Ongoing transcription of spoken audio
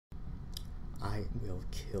I will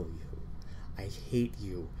kill you. I hate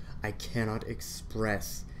you. I cannot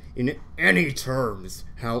express in any terms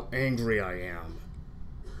how angry I am.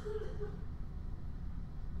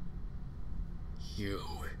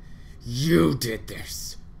 You did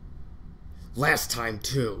this. Last time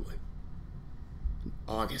too. In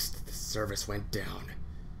August, the service went down.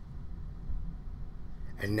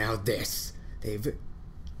 And now this.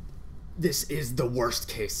 This is the worst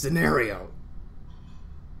case scenario.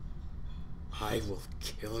 I will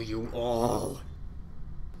kill you all.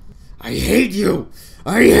 I hate you!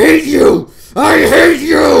 I hate you! I hate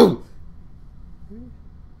you!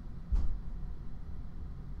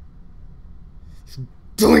 You're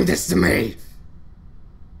doing this to me!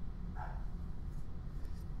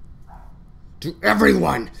 To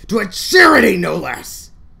everyone! To a charity, no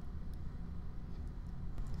less!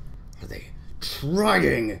 Are they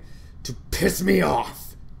trying to piss me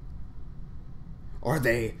off? Are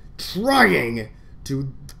they trying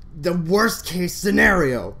to... the worst case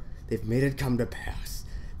scenario? They've made it come to pass.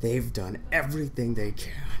 They've done everything they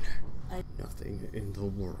can. Nothing in the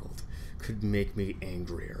world could make me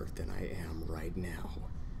angrier than I am right now.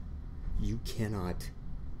 You cannot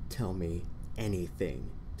tell me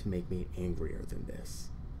anything to make me angrier than this.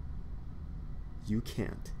 You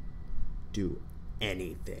can't do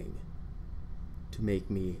anything to make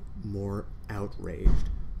me more outraged,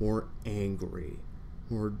 more angry,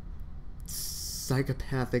 more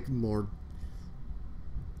psychopathic, more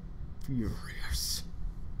furious.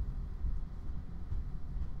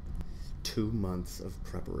 2 months of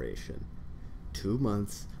preparation. 2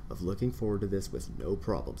 months of looking forward to this with no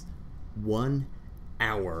problems. 1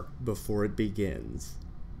 hour before it begins.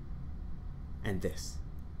 And this.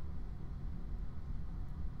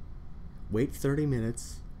 Wait 30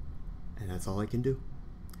 minutes, and that's all I can do.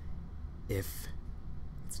 If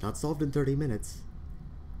it's not solved in 30 minutes,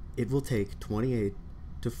 it will take 28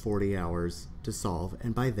 to 40 hours to solve,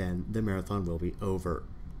 and by then, the marathon will be over.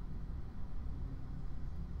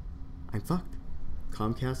 I'm fucked.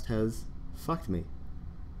 Comcast has fucked me.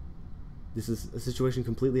 This is a situation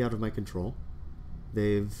completely out of my control.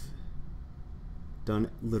 They've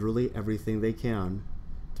done literally everything they can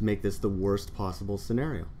to make this the worst possible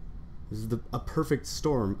scenario. This is a perfect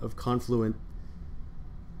storm of confluent...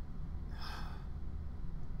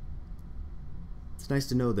 It's nice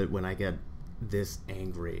to know that when I get this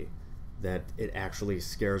angry, that it actually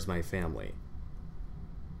scares my family.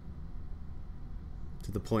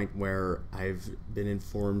 To the point where I've been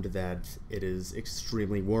informed that it is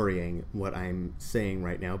extremely worrying what I'm saying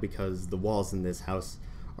right now because the walls in this house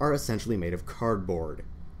are essentially made of cardboard.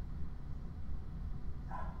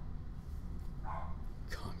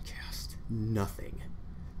 Comcast. Nothing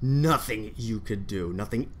you could do,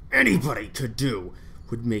 nothing anybody could do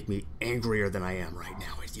would make me angrier than I am right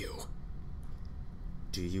now at you.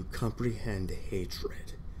 Do you comprehend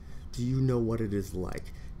hatred? Do you know what it is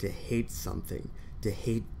like to hate something, to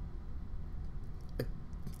hate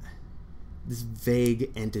this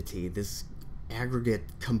vague entity, this aggregate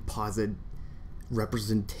composite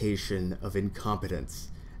representation of incompetence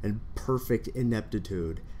and perfect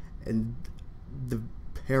ineptitude and the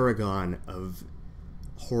paragon of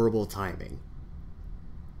horrible timing?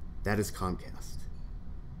 That is Comcast.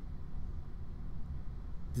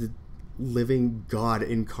 The living God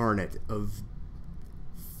incarnate of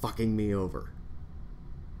fucking me over.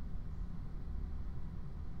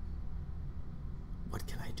 What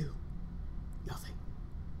can I do? Nothing.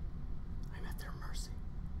 I'm at their mercy.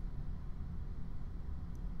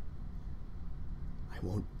 I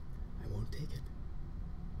won't take it.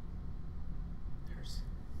 There's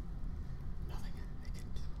nothing I can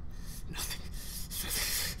do. Nothing.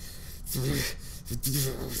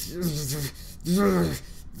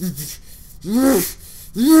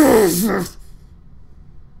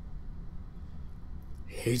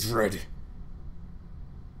 Hatred.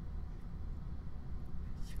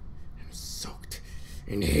 I'm soaked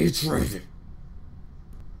in hatred.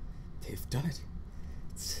 They've done it.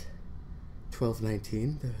 It's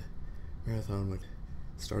 12:19. The marathon would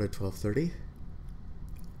start at 12:30.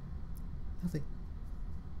 Nothing.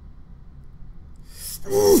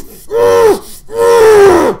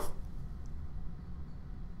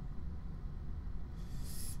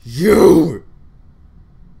 You!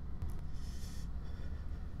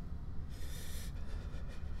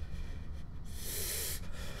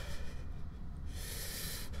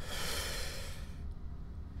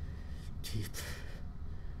 Deep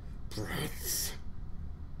breaths.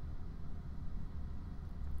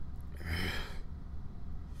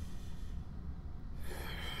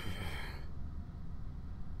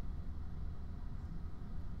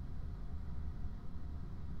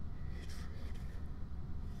 Hatred.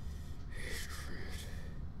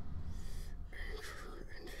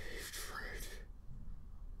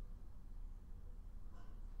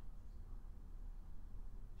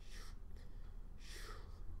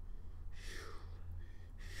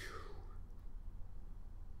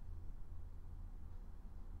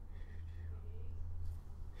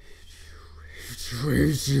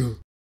 betrayed you.